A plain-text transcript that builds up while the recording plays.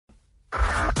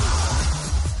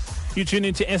You tune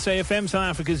into SAFM, South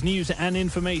Africa's news and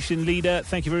information leader.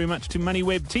 Thank you very much to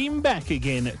MoneyWeb team. Back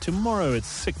again tomorrow at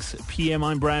 6 p.m.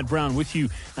 I'm Brad Brown with you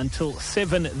until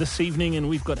 7 this evening, and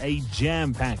we've got a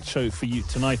jam-packed show for you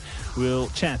tonight. We'll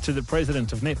chat to the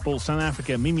president of Netball South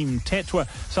Africa, Mimi Mthethwa.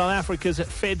 South Africa's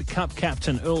Fed Cup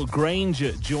captain Earl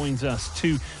Granger joins us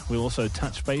too. We'll also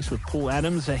touch base with Paul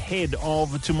Adams ahead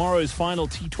of tomorrow's final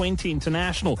T20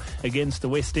 International against the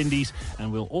West Indies,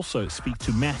 and we'll also speak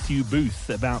to Matthew Booth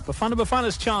about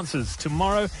Bafana's chances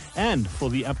tomorrow and for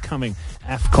the upcoming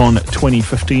AFCON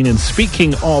 2015. And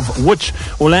speaking of which,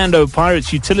 Orlando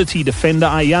Pirates utility defender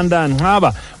Ayanda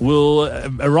Ngaba will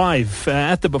arrive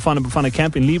at the Bafana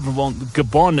camp in Libreville,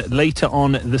 Gabon later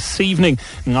on this evening.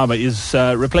 Ngaba is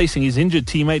replacing his injured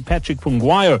teammate Patrick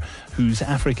Pungwayo, whose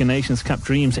African Nations Cup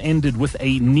dreams ended with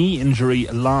a knee injury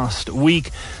last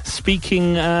week.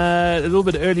 Speaking a little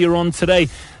bit earlier on today,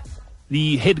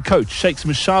 the head coach, Shakes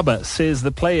Mashaba, says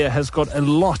the player has got a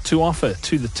lot to offer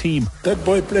to the team. That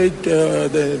boy played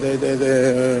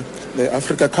the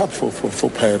Africa Cup for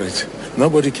Pirates.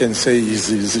 Nobody can say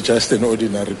he's just an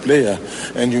ordinary player.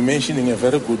 And you're mentioning a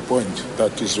very good point.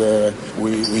 That is we're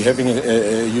having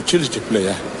a utility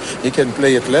player. He can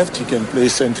play at left, he can play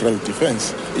central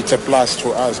defense. It's a plus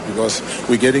to us because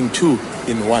we're getting two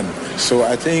in one. So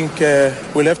I think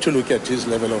we'll have to look at his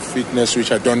level of fitness,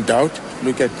 which I don't doubt.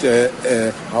 Look at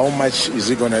how much is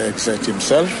he going to exert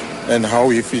himself and how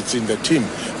he fits in the team.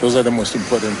 Those are the most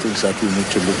important things that we need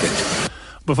to look at.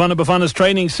 Bafana's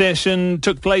training session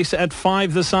took place at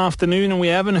 5 this afternoon, and we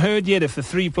haven't heard yet if the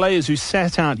three players who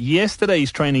sat out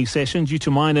yesterday's training session due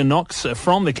to minor knocks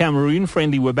from the Cameroon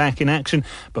friendly were back in action.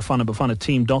 Bafana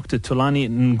team Dr. Thulani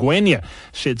Ngwenya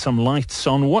shed some lights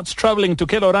on what's troubling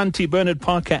Tukelo Ranti, Bernard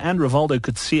Parker and Rivaldo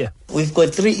Kutsia. We've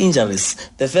got 3 injuries.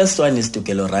 The first one is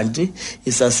Tukelo Ranti.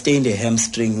 He sustained a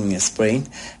hamstring sprain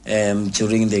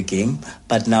during the game,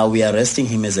 but now we are resting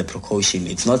him as a precaution.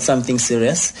 It's not something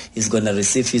serious. He's going to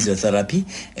receive physiotherapy,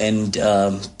 and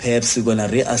perhaps we're going to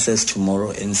reassess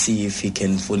tomorrow and see if he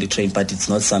can fully train, but it's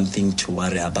not something to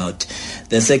worry about.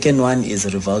 The second one is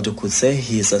Rivaldo Kutse.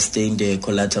 He sustained a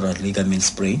collateral ligament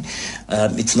sprain.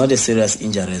 It's not a serious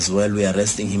injury as well. We are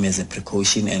resting him as a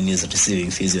precaution and he's receiving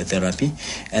physiotherapy.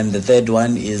 And the third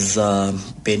one is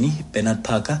Bernard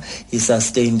Parker. He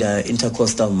sustained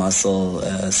intercostal muscle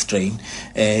strain.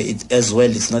 As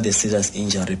well, it's not a serious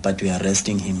injury, but we are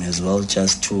resting him as well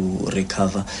just to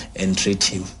recover and treat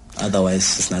him.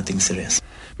 Otherwise, it's nothing serious.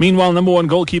 Meanwhile, number one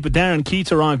goalkeeper Darren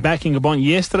Keat arrived back in Gabon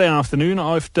yesterday afternoon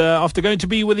after going to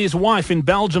be with his wife in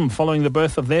Belgium following the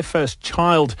birth of their first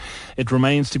child. It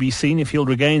remains to be seen if he'll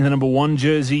regain the number one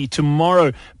jersey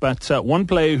tomorrow. But one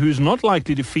player who's not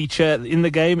likely to feature in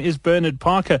the game is Bernard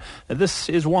Parker. This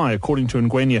is why, according to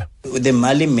Ngwenya. With the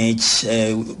Mali match,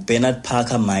 Bernard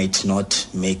Parker might not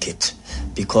make it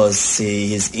because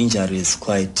his injury is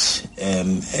quite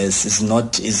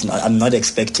I'm not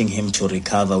expecting him to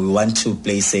recover. We want to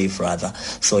play safe rather,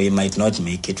 so he might not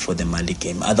make it for the Mali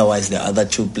game. Otherwise, the other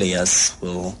 2 players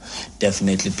will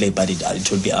definitely play, but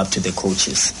it will be up to the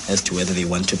coaches as to whether they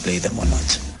want to play them or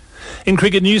not. In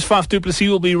cricket news, Faf du Plessis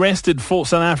will be rested for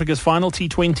South Africa's final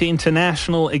T20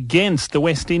 International against the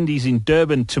West Indies in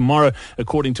Durban tomorrow,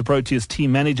 according to Proteas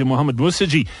team manager Mohamed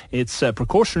Musaji. It's a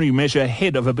precautionary measure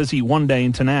ahead of a busy one-day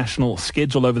international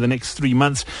schedule over the next 3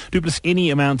 months. Du Plessis, any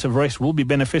amount of rest will be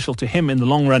beneficial to him in the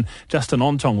long run. Justin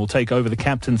Ontong will take over the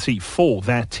captaincy for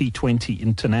that T20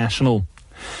 International.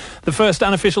 The first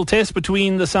unofficial test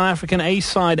between the South African A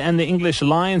side and the English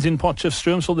Lions in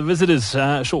Potchefstroom saw the visitors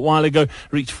a short while ago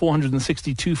reach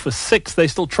 462 for 6. They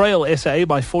still trail SA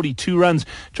by 42 runs.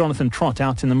 Jonathan Trott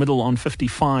out in the middle on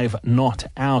 155 not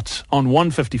out.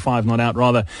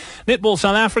 Netball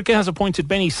South Africa has appointed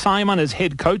Benny Simon as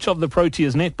head coach of the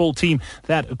Proteas netball team.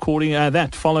 That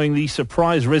following the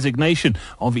surprise resignation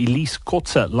of Elise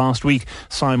Kotze last week.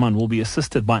 Simon will be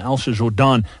assisted by Alsha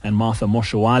Jordan and Martha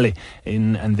Moshawale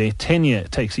and their tenure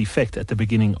takes effect at the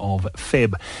beginning of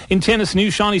Feb. In tennis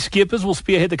news, Shani Skeepers will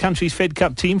spearhead the country's Fed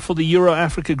Cup team for the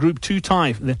Euro-Africa Group 2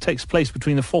 tie that takes place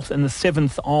between the 4th and the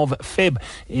 7th of Feb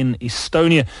in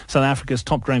Estonia. South Africa's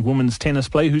top-ranked women's tennis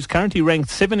player, who's currently ranked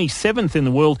 77th in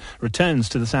the world, returns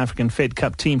to the South African Fed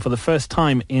Cup team for the first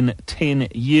time in 10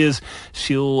 years.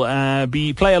 She'll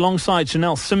play alongside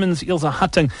Chanel Simmons, Ilse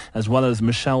Hutting, as well as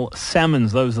Michelle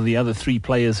Salmons. Those are the other 3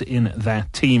 players in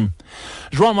that team.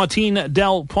 João Martin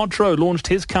Del Potro Potro launched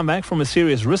his comeback from a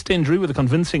serious wrist injury with a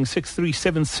convincing 6-3,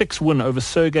 7-6 win over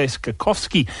Sergei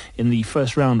Skakovsky in the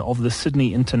first round of the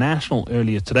Sydney International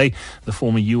earlier today. The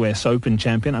former US Open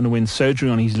champion underwent surgery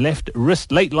on his left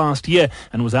wrist late last year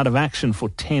and was out of action for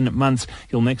 10 months.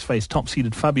 He'll next face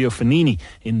top-seeded Fabio Fognini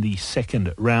in the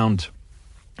second round.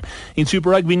 In Super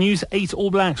Rugby news, 8 All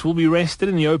Blacks will be rested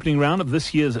in the opening round of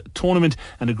this year's tournament.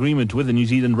 An agreement with the New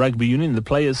Zealand Rugby Union. The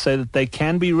players say that they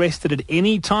can be rested at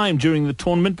any time during the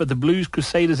tournament, but the Blues,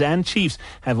 Crusaders and Chiefs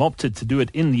have opted to do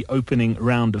it in the opening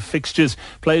round of fixtures.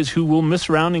 Players who will miss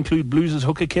round include Blues'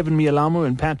 hooker Kevin Mialamo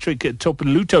and Patrick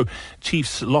Topaluto,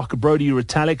 Chiefs lock Brody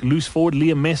Retallick, loose forward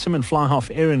Liam Messam and fly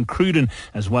half Aaron Cruden,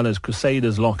 as well as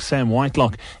Crusaders lock Sam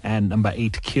Whitelock and number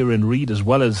 8 Kieran Reid, as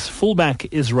well as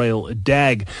fullback Israel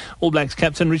Dagg. All Blacks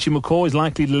captain Richie McCaw is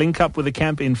likely to link up with the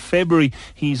camp in February.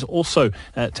 He's also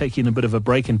taking a bit of a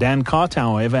break, and Dan Carter,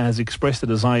 however, has expressed a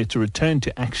desire to return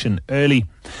to action early.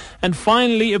 And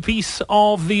finally, a piece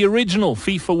of the original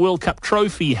FIFA World Cup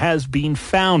trophy has been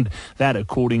found. That,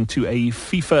 according to a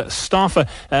FIFA staffer,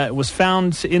 was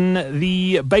found in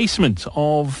the basement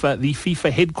of the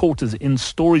FIFA headquarters in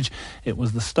storage. It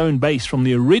was the stone base from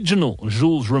the original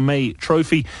Jules Rimet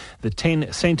trophy. The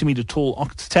 10-centimetre tall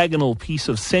octagonal piece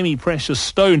of semi-precious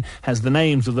stone has the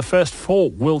names of the first 4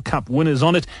 World Cup winners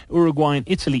on it. Uruguay and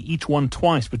Italy each won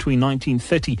twice between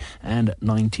 1930 and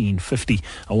 1950.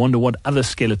 I wonder what other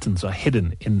skeletons are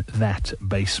hidden in that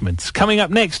basement. Coming up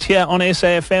next here on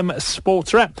SAFM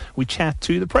Sports Wrap, we chat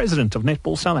to the president of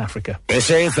Netball South Africa.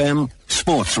 SAFM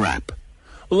Sports Wrap.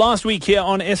 Last week here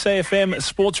on SAFM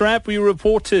Sports Wrap, we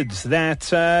reported that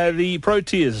the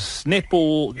Proteas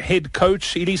netball head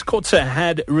coach, Elise Kotze,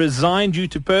 had resigned due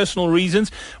to personal reasons.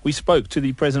 We spoke to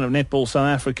the president of Netball South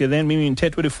Africa then, Mimi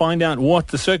Ntetwa, to find out what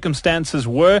the circumstances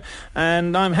were.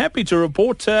 And I'm happy to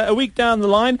report a week down the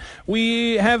line,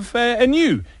 we have a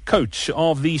new coach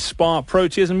of the SPAR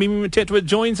Proteas, and Mimi Ntetwa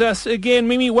joins us again.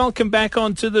 Mimi, welcome back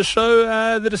onto the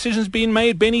show. The decision's been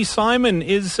made. Benny Simon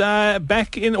is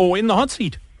back in the hot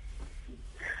seat.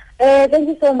 Thank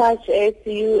you so much to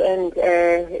you and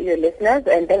your listeners,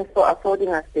 and thanks for affording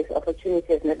us this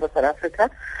opportunity as Netball South Africa.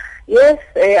 Yes,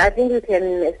 I think we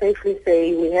can safely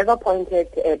say we have appointed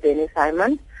Benny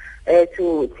Simon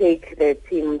to take the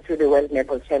team to the World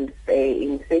Netball Champs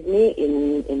in Sydney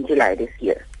in July this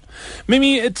year.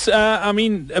 Mimi, it's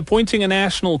appointing a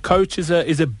national coach is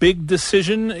a big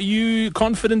decision. Are you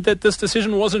confident that this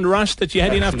decision wasn't rushed, that you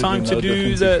had enough time to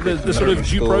do the sort of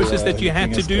due process that you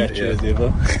had to do? It's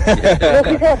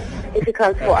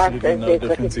difficult for us as the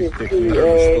executive to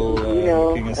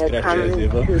come to the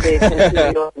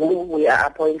conclusion who we are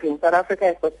appointing. South Africa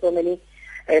has got so many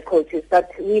coaches, but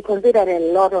we consider a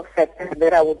lot of factors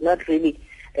that I would not really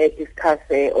discuss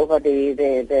over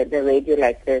the radio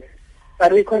like this.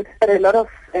 But we consider a lot of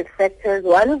factors,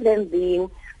 one of them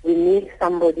being we need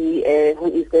somebody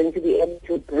who is going to be able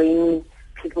to bring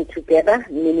people together,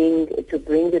 meaning to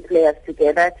bring the players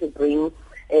together, to bring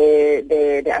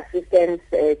the assistants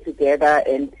together,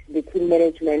 and the team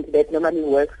management that normally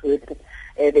works with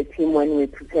the team when we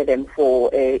prepare them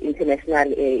for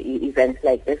international events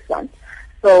like this one.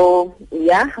 So,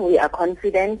 yeah, we are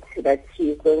confident that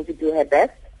she is going to do her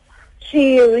best.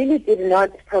 She really did not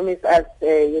promise us,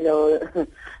 the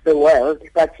world,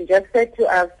 but she just said to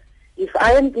us, if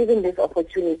I am given this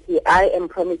opportunity, I am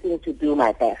promising to do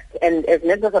my best. And as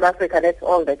Netball South Africa, that's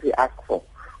all that we ask for.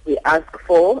 We ask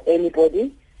for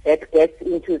anybody that gets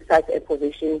into such a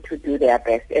position to do their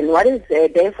best. And what is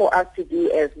there for us to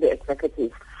do as the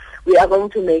executive? We are going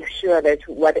to make sure that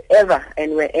whatever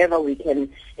and wherever we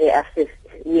can assist,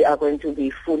 we are going to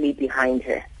be fully behind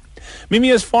her. Mimi,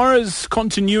 as far as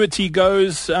continuity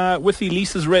goes, with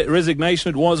Elise's resignation,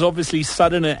 it was obviously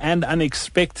sudden and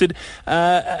unexpected.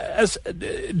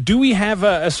 Do we have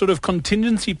a sort of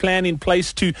contingency plan in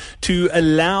place to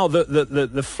allow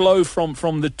the flow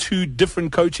from the two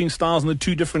different coaching styles and the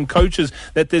two different coaches,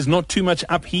 that there's not too much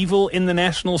upheaval in the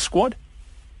national squad?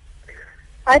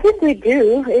 I think we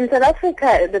do. In South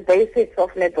Africa, the basics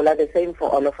of netball are the same for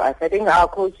all of us. I think our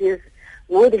coaches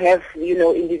would have,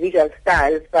 individual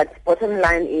styles, but bottom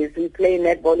line is we play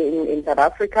netball in South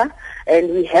Africa, and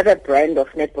we have a brand of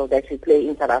netball that we play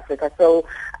in South Africa. So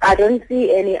I don't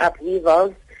see any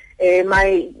upheavals.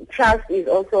 My trust is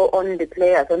also on the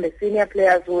players, on the senior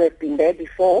players who have been there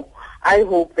before. I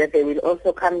hope that they will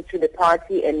also come to the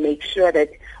party and make sure that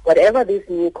whatever this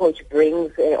new coach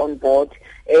brings on board,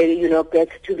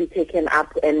 gets to be taken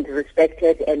up and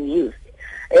respected and used.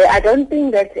 I don't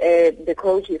think that the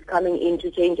coach is coming in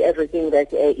to change everything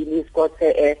that Elise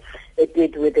Kotze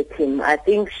did with the team. I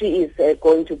think she is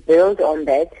going to build on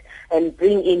that and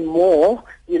bring in more,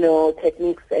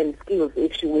 techniques and skills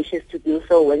if she wishes to do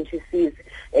so when she sees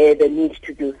the need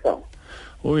to do so.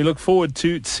 Well, we look forward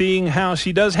to seeing how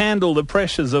she does handle the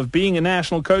pressures of being a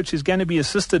national coach. She's going to be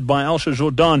assisted by Elsha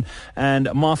Jordan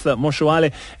and Martha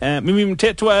Moshoale. Mimi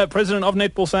Mtetwa, President of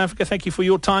Netball South Africa, thank you for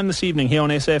your time this evening here on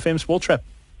SAFM Sports Wrap.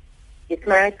 It's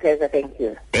my pleasure, thank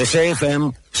you.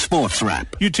 SAFM Sports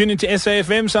Wrap. You tune into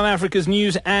SAFM, South Africa's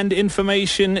news and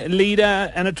information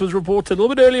leader, and it was reported a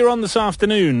little bit earlier on this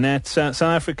afternoon that South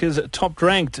Africa's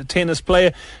top-ranked tennis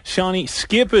player, Shani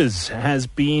Skeepers, has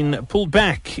been pulled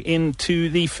back into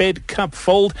the Fed Cup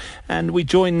fold, and we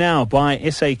joined now by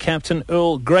SA captain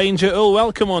Earl Granger. Earl,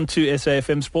 welcome on to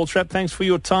SAFM Sports Wrap. Thanks for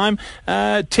your time.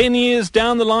 10 years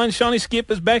down the line, Shani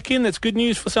Skeepers back in. That's good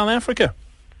news for South Africa.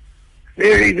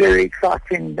 Very, very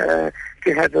exciting to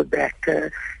have her back.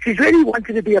 She's really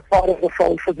wanted to be a part of the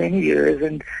fold for many years,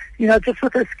 and just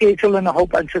with her schedule and a whole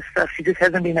bunch of stuff, she just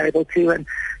hasn't been able to. And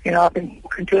I've been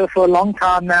talking to her for a long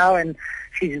time now, and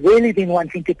she's really been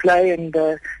wanting to play, and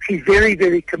she's very,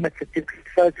 very committed to it.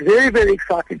 So it's very, very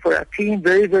exciting for our team,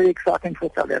 very, very exciting for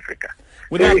South Africa.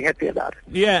 Very happy about it.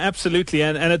 Yeah, absolutely.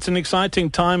 And it's an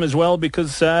exciting time as well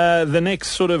because the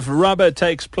next sort of rubber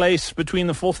takes place between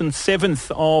the 4th and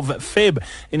 7th of Feb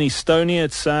in Estonia.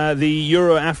 It's the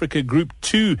Euro-Africa Group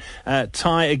 2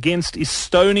 tie against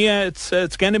Estonia.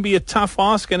 It's going to be a tough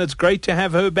ask, and it's great to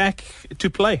have her back to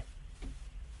play.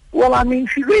 Well,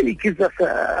 she really gives us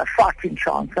a fighting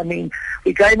chance.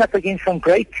 We're going up against some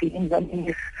great teams.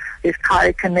 There's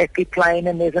Kaya Kaneki playing,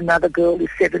 and there's another girl who's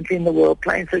 70 in the world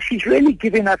playing. So she's really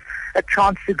giving us a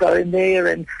chance to go in there.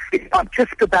 And it's not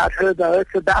just about her, though.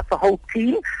 It's about the whole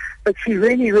team. But she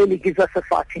really, really gives us a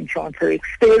fighting chance. Her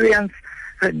experience,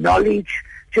 her knowledge,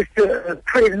 just her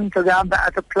presence around the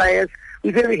other players.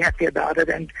 We're very happy about it.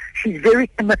 And she's very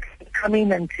committed to come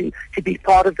in and to be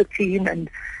part of the team and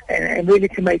really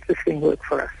to make this thing work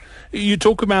for us. You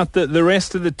talk about the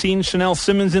rest of the team, Chanel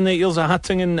Simmons in there, Ilse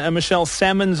Hutting and Michelle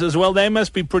Salmons as well. They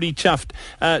must be pretty chuffed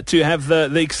to have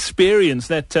the experience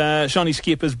that Shani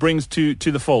Skeepers brings to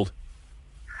the fold.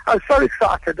 I'm so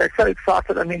excited. They're so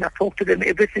excited. I talk to them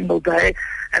every single day,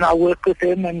 and I work with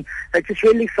them, and they're just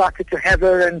really excited to have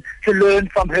her and to learn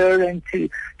from her and to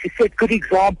set good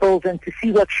examples and to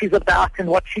see what she's about and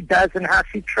what she does and how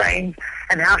she trains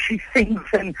and how she thinks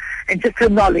and just her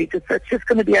knowledge. It's just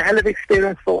going to be a hell of an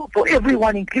experience for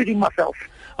everyone, including myself.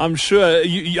 I'm sure.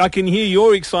 I can hear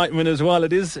your excitement as well.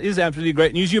 It is absolutely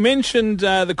great news. You mentioned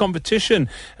the competition,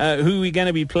 who we're going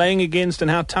to be playing against and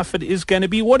how tough it is going to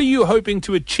be. What are you hoping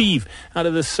to achieve out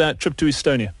of this trip to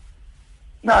Estonia?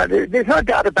 No, there's no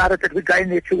doubt about it that we're going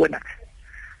there to win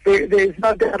it. There's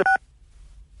no doubt about it.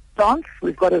 Chance.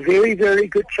 We've got a very, very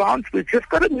good chance. We've just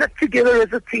got to knit together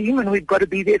as a team, and we've got to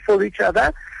be there for each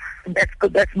other. And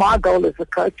that's my goal as a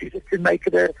coach, is just to make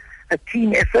it a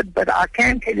team effort. But I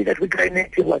can tell you that we're going there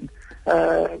to win.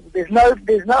 There's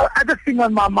no other thing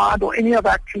on my mind or any of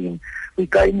our team. We're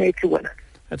going there to win it.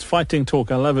 That's fighting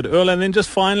talk. I love it, Earl. And then just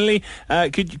finally,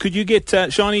 could you get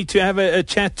Shani to have a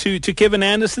chat to Kevin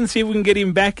Anderson, see if we can get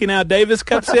him back in our Davis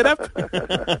Cup setup?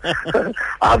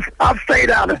 I've stayed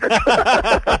out of it.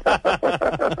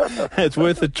 It's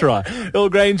worth a try. Earl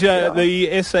Granger,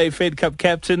 the SA Fed Cup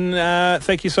captain,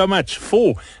 thank you so much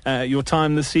for your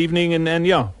time this evening. And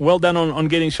well done on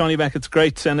getting Shani back. It's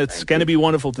great, and it's going to be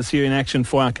wonderful to see you in action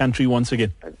for our country once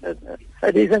again.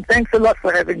 It is, and thanks a lot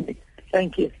for having me.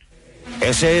 Thank you.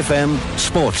 SAFM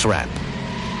Sports Wrap.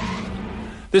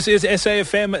 This is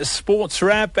SAFM Sports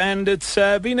Wrap, and it's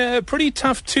been a pretty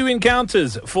tough 2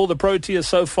 encounters for the Proteas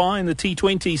so far in the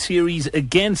T20 series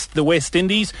against the West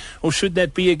Indies, or should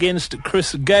that be against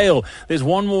Chris Gayle? There's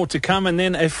one more to come, and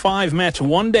then a 5-match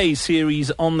one-day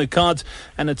series on the cards,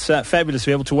 and it's fabulous to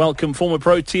be able to welcome former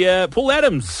Protea Paul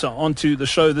Adams onto the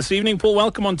show this evening. Paul,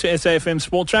 welcome onto SAFM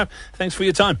Sports Wrap. Thanks for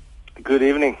your time. Good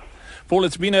evening. Paul,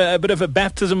 it's been a bit of a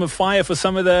baptism of fire for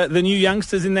some of the new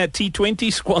youngsters in that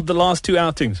T20 squad the last 2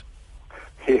 outings.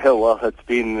 Yeah, well, it's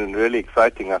been really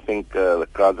exciting. I think the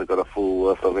crowds have got a full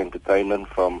worth of entertainment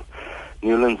from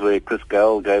Newlands, where Chris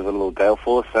Gayle gave a little gale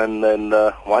force, and then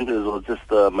Wonders was just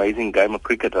an amazing game of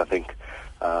cricket, I think.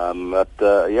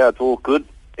 It's all good.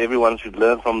 Everyone should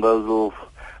learn from those little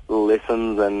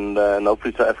lessons, and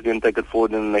hopefully South Africa can take it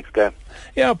forward in the next game.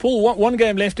 Yeah, Paul, one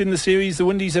game left in the series. The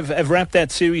Windies have wrapped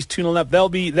that series 2-0 up. They'll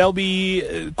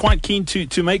be quite keen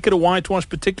to make it a whitewash,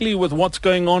 particularly with what's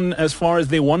going on as far as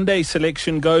their one-day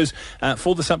selection goes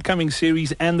for this upcoming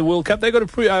series and the World Cup. They've got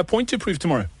a point to prove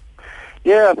tomorrow.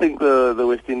 Yeah, I think the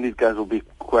West Indies guys will be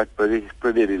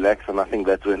pretty relaxed, and I think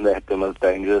that's when they're at the most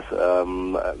dangerous.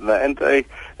 And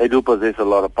they do possess a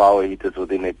lot of power hitters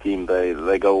within their team.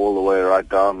 They go all the way right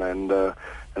down, and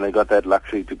they got that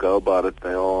luxury to go about it.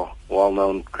 They are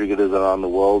well-known cricketers around the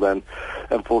world, and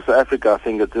for South Africa, I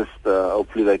think it's just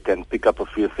hopefully they can pick up a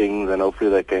few things, and hopefully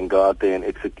they can go out there and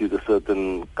execute a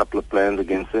certain couple of plans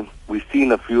against them. We've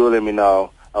seen a few of them in our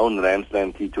own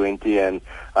Ramslam T20 and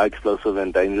how explosive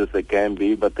and dangerous they can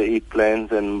be, but they eat plans,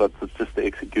 but it's just the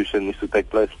execution needs to take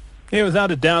place. Yeah,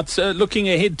 without a doubt. Looking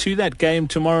ahead to that game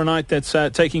tomorrow night that's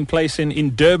taking place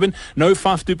in Durban. No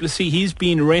Faf du Plessis, he's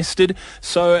been rested.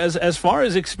 So as far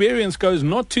as experience goes,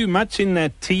 not too much in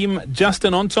that team.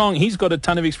 Justin Ontong, he's got a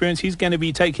ton of experience. He's going to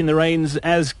be taking the reins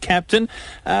as captain.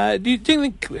 Do you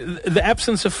think the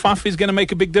absence of Faf is going to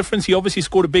make a big difference? He obviously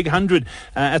scored a big 100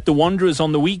 at the Wanderers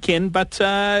on the weekend, but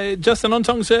Justin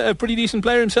Ontong's a pretty decent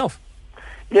player himself.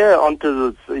 Yeah,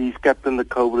 he's captained the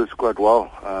Cobras quite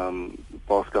well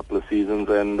past couple of seasons,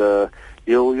 and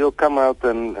he'll come out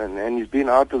and he's been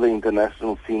out of the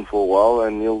international scene for a while,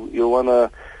 and he'll want to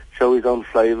show his own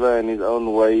flavour and his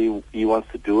own way he wants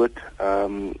to do it.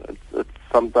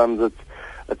 Sometimes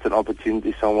it's an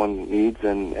opportunity someone needs,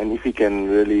 and if he can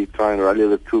really try and rally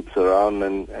the troops around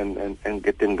and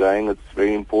get them going, it's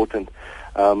very important.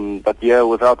 But yeah,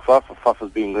 without Faf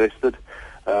is being rested.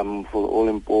 For all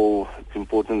in all, it's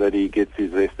important that he gets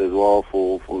his rest as well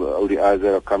for the ODIs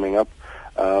that are coming up.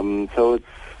 So it's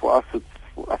for us.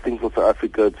 I think for South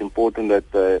Africa, it's important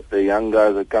that the young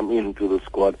guys that come into the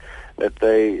squad, that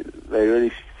they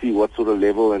really see what sort of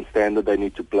level and standard they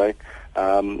need to play,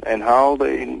 and how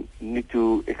they need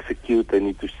to execute. They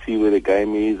need to see where the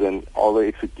game is, and are they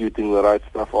executing the right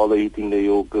stuff? Are they hitting the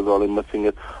Yorkers? Are they missing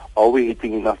it? Are we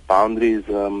hitting enough boundaries?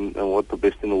 And what the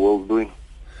best in the world is doing.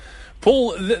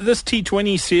 Paul, this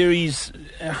T20 series,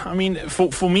 I mean,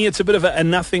 for me, it's a bit of a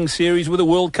nothing series with the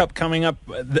World Cup coming up.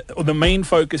 The main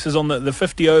focus is on the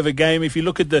 50-over game. If you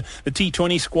look at the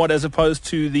T20 squad as opposed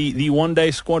to the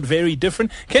one-day squad, very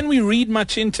different. Can we read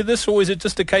much into this, or is it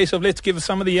just a case of let's give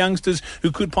some of the youngsters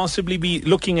who could possibly be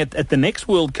looking at the next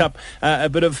World Cup a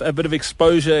bit of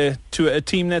exposure to a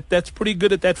team that's pretty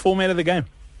good at that format of the game?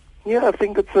 Yeah, I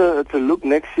think it's a look.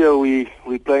 Next year we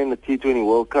play in the T20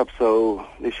 World Cup, so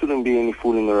there shouldn't be any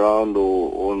fooling around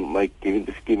or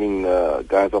giving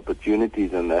guys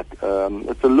opportunities in that.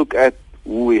 It's a look at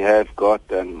who we have got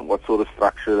and what sort of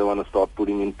structure they want to start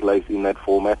putting in place in that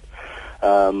format.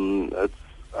 It's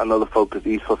another focus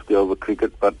is 50-over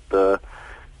cricket, but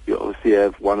you obviously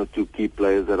have one or two key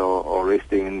players that are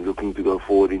resting and looking to go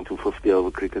forward into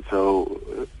 50-over cricket. So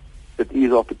it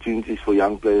is opportunities for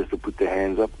young players to put their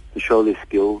hands up, to show their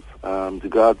skills, to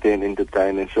go out there and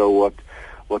entertain and show what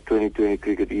 2020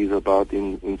 cricket is about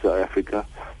in South Africa.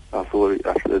 I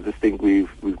just think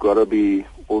we've got to be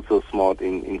also smart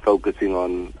in focusing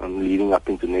on leading up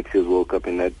into next year's World Cup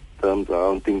in that terms. I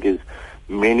don't think there's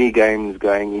many games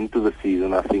going into the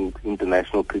season. I think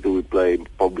international cricket we play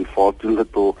probably far too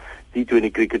little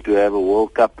T20 cricket to have a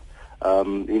World Cup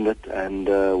in it, and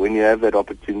when you have that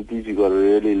opportunities, you got to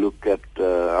really look at.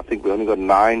 I think we only got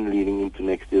 9 leading into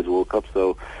next year's World Cup,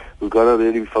 so we've got to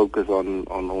really focus on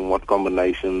what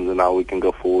combinations and how we can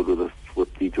go forward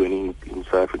with T20 in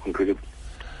South African cricket.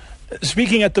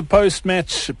 Speaking at the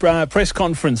post-match press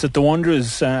conference at the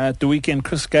Wanderers at the weekend,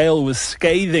 Chris Gayle was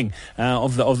scathing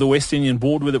of the West Indian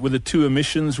board with the 2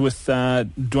 omissions, with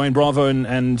Dwayne Bravo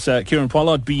and Kieran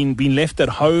Pollard being left at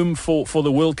home for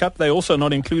the World Cup. They're also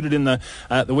not included in the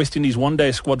West Indies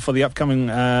one-day squad for the upcoming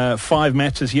 5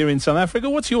 matches here in South Africa.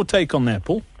 What's your take on that,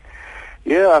 Paul?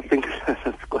 Yeah, I think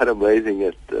it's quite amazing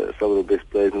that some of the best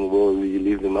players in the world, you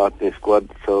leave them out in their squad,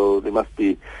 so there must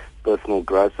be personal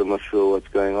grudge. I'm not sure what's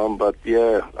going on, but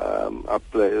yeah, our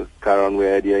player Karan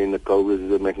Wadia in the Cobras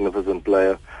is a magnificent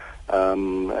player,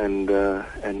 and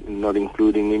not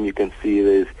including him, you can see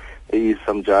there is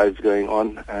some jives going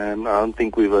on, and I don't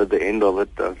think we've heard the end of it.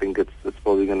 I think it's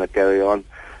probably going to carry on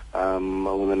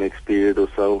over the next period or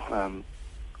so.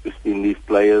 We've seen these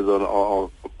players are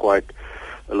quite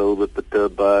a little bit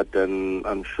perturbed and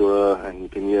unsure, and you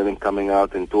can hear them coming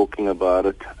out and talking about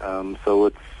it. So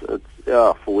it's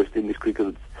for West Indies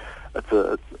cricket, it's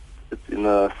in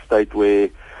a state where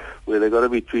they got to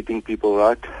be treating people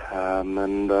right,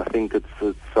 and I think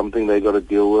it's something they got to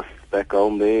deal with back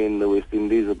home there in the West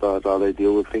Indies about how they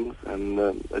deal with things, and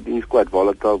it is quite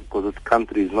volatile because it's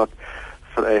countries, not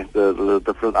the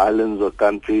different islands or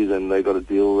countries, and they got to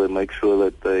deal and make sure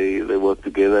that they work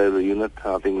together as a unit.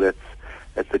 I think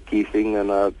that's the key thing,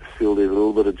 and I feel there's a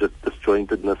little bit of just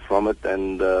disjointedness from it,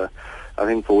 and I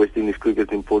think for West Indies cricket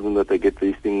it's important that they get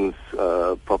these things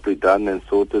properly done and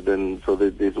sorted, and so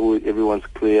that there's always, everyone's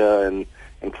clear and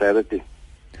clarity.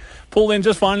 Paul, then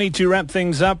just finally to wrap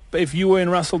things up, if you were in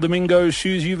Russell Domingo's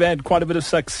shoes, you've had quite a bit of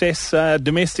success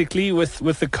domestically with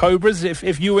the Cobras.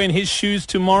 If you were in his shoes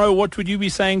tomorrow, what would you be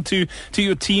saying to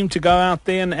your team to go out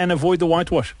there and avoid the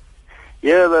whitewash?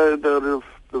 Yeah,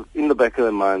 in the back of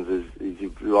their minds is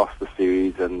you've lost the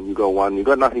series and you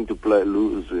got nothing to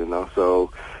lose,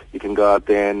 so you can go out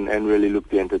there and really look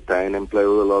to entertain and play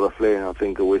with a lot of flair. I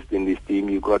think a West Indies team,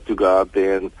 you've got to go out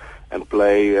there and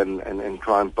play and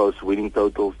try and post winning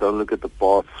totals. Don't look at the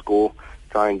past score.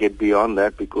 Try and get beyond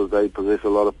that because they possess a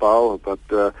lot of power. But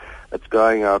it's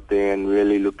going out there and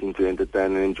really looking to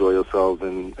entertain and enjoy yourselves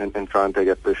and try and take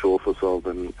that pressure off yourself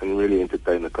and really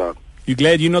entertain the crowd. You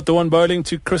glad you're not the one bowling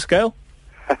to Chris Gayle?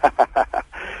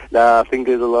 I think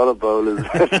there's a lot of bowlers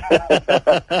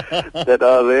that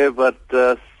are there, but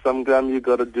sometimes you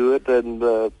got to do it and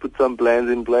put some plans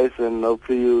in place, and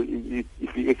hopefully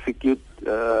if you execute,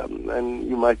 and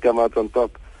you might come out on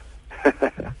top.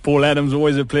 Paul Adams,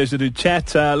 always a pleasure to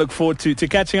chat. Look forward to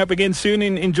catching up again soon.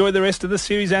 Enjoy the rest of the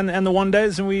series and the one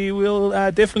days, and we will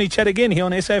definitely chat again here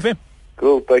on SAFM.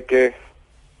 Cool, take care.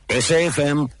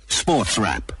 SAFM Sports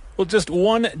Wrap. Well, just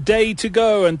 1 day to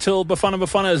go until Bafana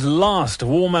Bafana's last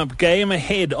warm-up game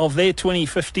ahead of their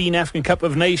 2015 African Cup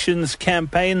of Nations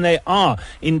campaign. They are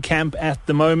in camp at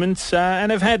the moment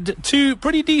and have had two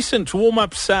pretty decent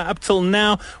warm-ups up till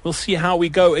now. We'll see how we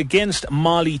go against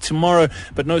Mali tomorrow,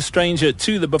 but no stranger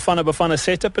to the Bafana Bafana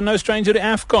setup and no stranger to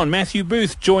AFCON. Matthew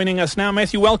Booth joining us now.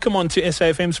 Matthew, welcome on to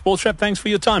SAFM Sports Wrap. Thanks for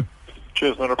your time.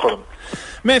 Cheers, not a problem.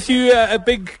 Matthew, a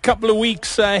big couple of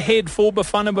weeks ahead for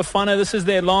Bafana Bafana. This is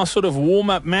their last sort of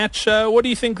warm-up match. What do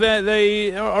you think that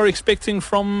they are expecting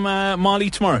from Mali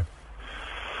tomorrow?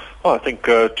 Well, I think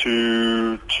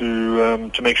to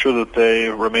make sure that they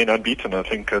remain unbeaten. I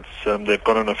think they've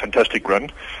gone on a fantastic run.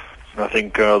 And I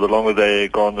think the longer they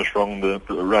go on this run,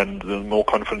 the more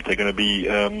confident they're going to be,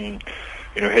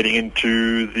 heading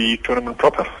into the tournament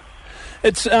proper.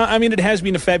 It has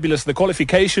been the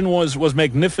qualification was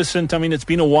magnificent. I mean, it's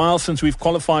been a while since we've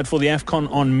qualified for the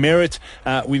AFCON on merit.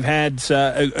 We've had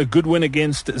a good win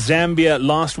against Zambia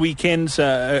last weekend,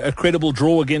 a credible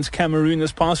draw against Cameroon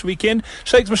this past weekend.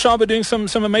 Shakes Mashaba doing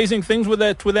some amazing things with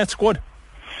that squad.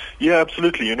 Yeah,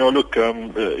 absolutely. Look,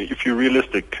 if you're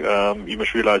realistic, you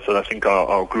must realize that I think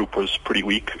our group was pretty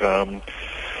weak.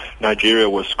 Nigeria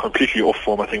was completely off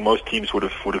form. I think most teams would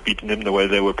have beaten them the way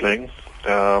they were playing.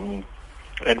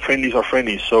 And friendlies are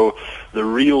friendlies, so the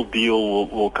real deal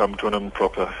will come tournament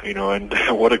proper, and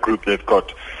what a group they've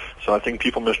got. So I think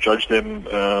people must judge them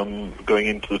going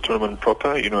into the tournament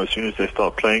proper, as soon as they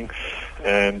start playing.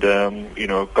 And,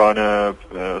 Ghana,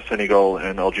 Senegal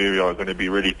and Algeria are going to be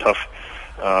really tough.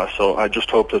 So I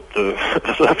just hope that the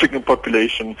South African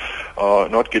population are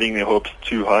not getting their hopes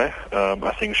too high.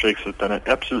 I think Shakes has done an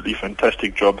absolutely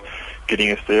fantastic job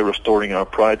getting us there, restoring our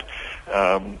pride.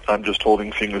 I'm just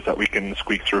holding fingers that we can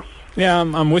squeak through. Yeah,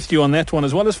 I'm with you on that one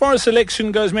as well. As far as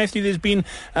selection goes, Matthew, there's been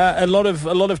a lot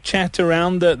of chat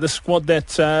around the squad that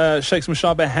Shakes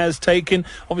Mashaba has taken.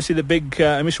 Obviously, the big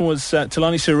omission was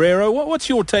Talani Serero. What's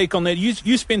your take on that?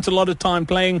 You spent a lot of time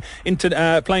playing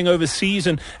overseas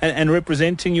and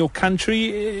representing your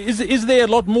country. Is there a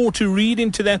lot more to read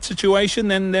into that situation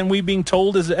than we're being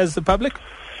told as the public?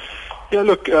 Yeah,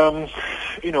 look,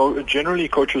 generally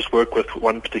coaches work with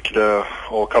one particular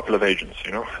or a couple of agents,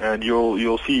 and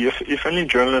you'll see if any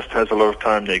journalist has a lot of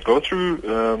time, they go through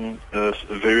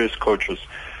various coaches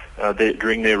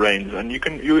during their reigns, and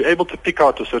you're able to pick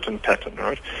out a certain pattern,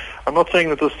 right? I'm not saying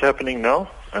that this is happening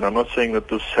now, and I'm not saying that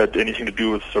this had anything to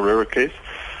do with the Serero case,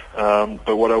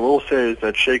 but what I will say is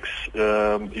that Shakes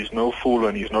is no fool,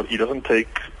 and he doesn't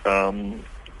take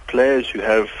players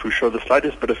who show the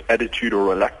slightest bit of attitude or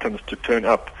reluctance to turn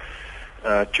up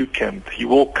to camp. He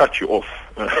will cut you off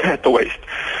at the waist,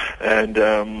 and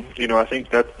I think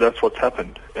that's what's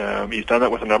happened. He's done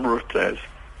that with a number of players.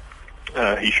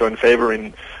 He's shown favor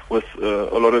with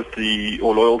a lot of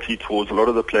loyalty towards a lot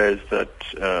of the players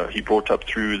that he brought up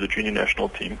through the junior national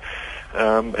team.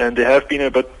 And there have been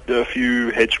a few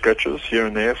head scratches here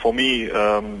and there. For me,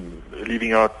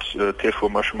 leaving out Tefo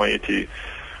Mashumayeti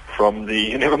from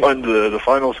never mind the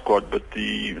final squad, but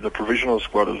the provisional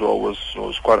squad as well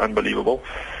was quite unbelievable.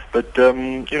 But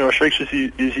Shakes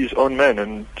is his own man,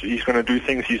 and he's going to do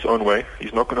things his own way.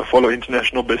 He's not going to follow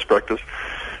international best practice,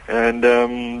 and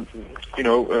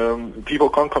people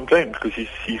can't complain because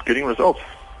he's getting results.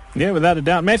 Yeah, without a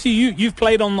doubt. Matthew, you've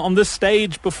played on this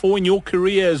stage before in your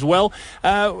career as well.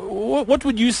 What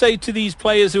would you say to these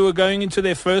players who are going into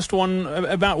their first one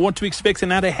about what to expect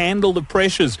and how to handle the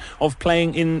pressures of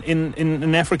playing in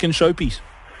an African showpiece?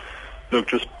 Look,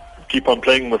 just keep on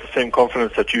playing with the same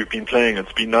confidence that you've been playing.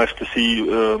 It's been nice to see,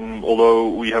 although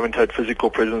we haven't had physical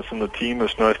presence in the team,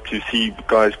 it's nice to see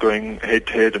guys going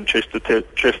head-to-head and chest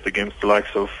against the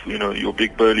likes of, your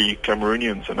big burly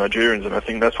Cameroonians and Nigerians, and I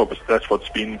think that's what's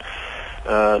been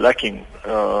lacking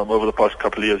over the past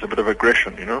couple of years, a bit of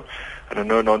aggression, and a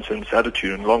no-nonsense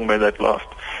attitude, and long may that last.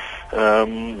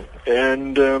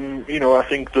 I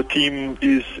think the team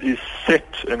is set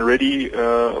and ready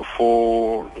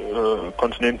for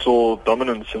continental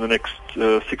dominance in the next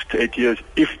 6 to 8 years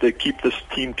if they keep this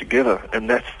team together, and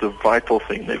that's the vital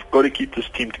thing. They've got to keep this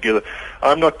team together.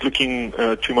 I'm not looking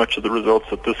too much at the results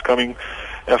at this coming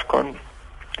AFCON,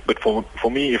 but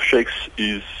for me, if Shakes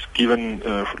is given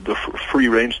the free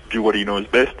range to do what he knows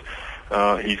best,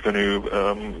 he's going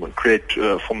to create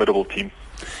a formidable team.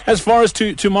 As far as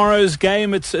tomorrow's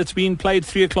game, it's been played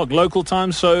 3 o'clock local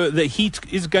time, so the heat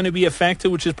is going to be a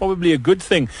factor, which is probably a good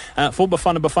thing for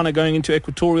Bafana going into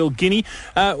Equatorial Guinea.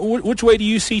 Which way do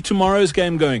you see tomorrow's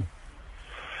game going?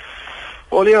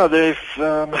 Well, yeah, they've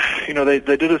they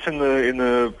did this in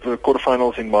the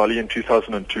quarterfinals in Mali in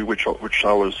 2002, which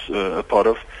I was a part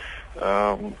of,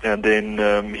 and then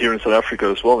here in South Africa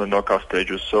as well in knockout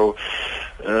stages. So.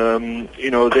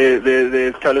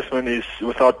 Their talisman is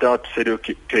without doubt Seydou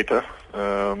Keita,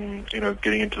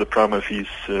 getting into the prime of his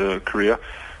career.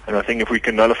 And I think if we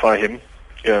can nullify him,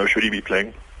 should he be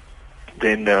playing,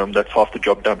 then that's half the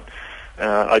job done.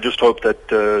 I just hope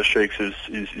that Shakes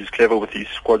is clever with his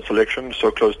squad selection,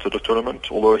 so close to the tournament,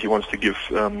 although he wants to give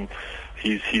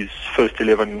his first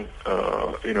 11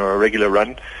 a regular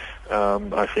run.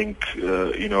 I think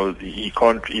he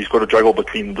can't. He's got to juggle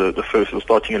between the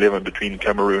starting 11 between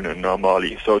Cameroon and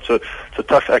Mali. So it's a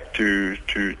tough act to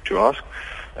ask,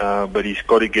 but he's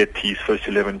got to get his first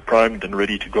 11 primed and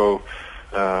ready to go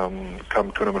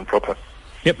come tournament proper.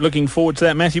 Yep, looking forward to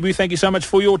that, Matthew Booth. Thank you so much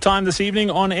for your time this evening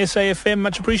on SAFM.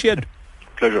 Much appreciated.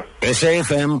 Pleasure.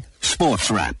 SAFM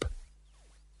Sports Wrap.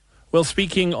 Well,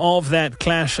 speaking of that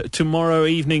clash tomorrow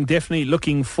evening, definitely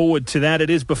looking forward to that. It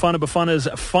is Bafana's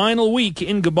final week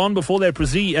in Gabon before they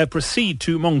proceed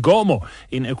to Mongomo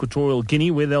in Equatorial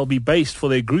Guinea, where they'll be based for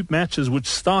their group matches, which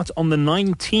start on the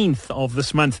 19th of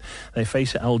this month. They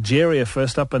face Algeria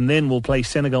first up, and then will play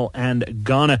Senegal and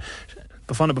Ghana.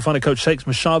 Bafana coach Shakes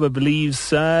Mashaba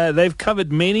believes they've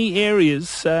covered many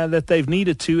areas that they've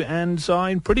needed to, and are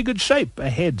in pretty good shape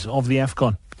ahead of the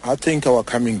AFCON. I think our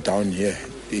coming down here,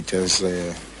 it has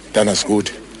done us good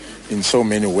in so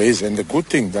many ways, and the good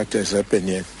thing that has happened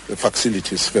here, the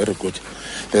facility is very good.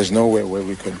 There's nowhere where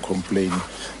we can complain.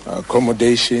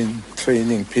 Accommodation,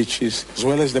 training pitches, as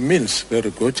well as the meals,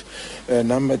 very good.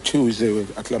 Number 2 is the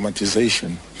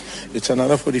acclimatization. It's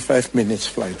another 45 minutes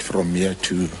flight from here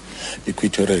to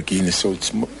Equatorial Guinea, so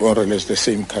it's more or less the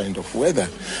same kind of weather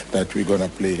that we're going to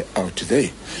play out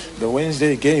today. The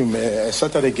Wednesday game,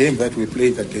 Saturday game that we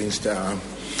played against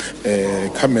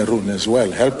Cameroon as well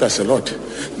helped us a lot.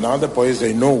 Now the boys,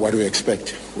 they know what we expect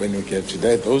when we get to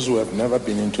there. Those who have never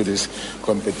been into these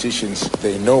competitions,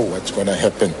 they know what's going to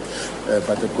happen.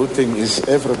 But the good thing is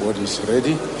everybody's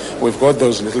ready. We've got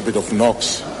those little bit of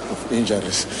knocks, of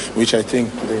injuries, which I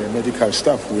think the medical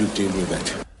staff will deal with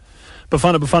that.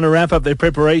 Bafana wrap up their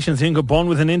preparations in Gabon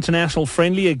with an international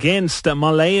friendly against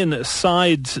Malayan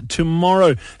side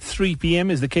tomorrow. 3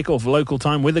 p.m. is the kickoff local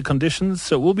time. Weather conditions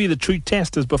so it will be the true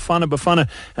test as Bafana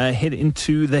head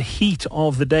into the heat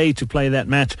of the day to play that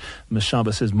match.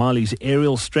 Mashaba says Mali's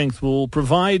aerial strength will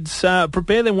prepare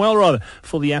them well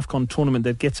for the AFCON tournament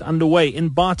that gets underway in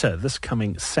Bata this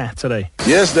coming Saturday.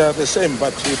 Yes, they are the same,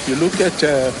 but if you look at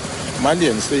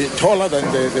Malians, they're taller than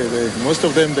most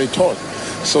of them, they're tall.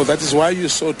 So that is why you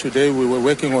saw today we were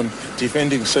working on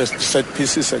defending set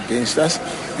pieces against us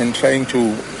and trying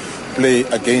to play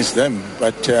against them.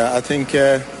 But I think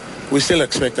we still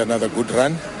expect another good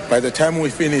run. By the time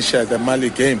we finish the Mali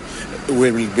game,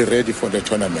 we will be ready for the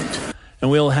tournament. And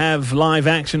we'll have live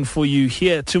action for you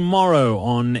here tomorrow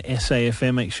on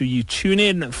SAFM. Make sure you tune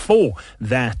in for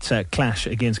that clash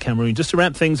against Cameroon. Just to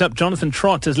wrap things up, Jonathan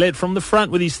Trott has led from the front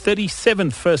with his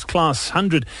 37th first-class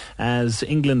 100 as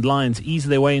England Lions ease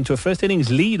their way into a first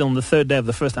innings lead on the third day of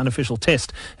the first unofficial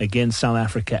test against South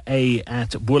Africa A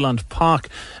at Boland Park.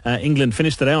 England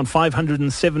finished the day on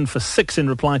 507 for 6 in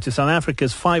reply to South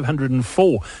Africa's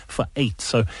 504 for 8.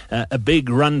 So a big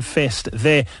run fest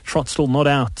there. Trott still not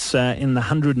out in and the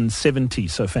 170.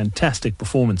 So fantastic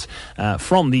performance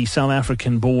from the South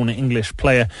African-born English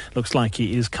player. Looks like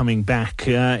he is coming back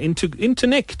into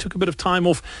nick. Took a bit of time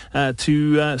off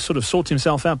to sort of sort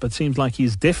himself out, but seems like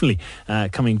he's definitely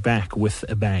coming back with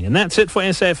a bang. And that's it for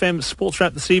SAFM Sports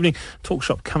Wrap this evening. Talk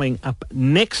Shop coming up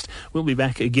next. We'll be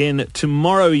back again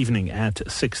tomorrow evening at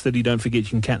 6:30. Don't forget you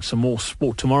can catch some more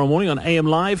sport tomorrow morning on AM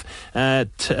Live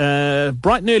at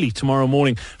bright and early tomorrow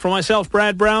morning. From myself,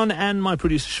 Brad Brown, and my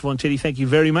producer Siobhan Teddy, thank you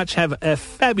very much. Have a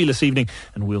fabulous evening,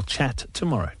 and we'll chat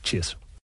tomorrow. Cheers.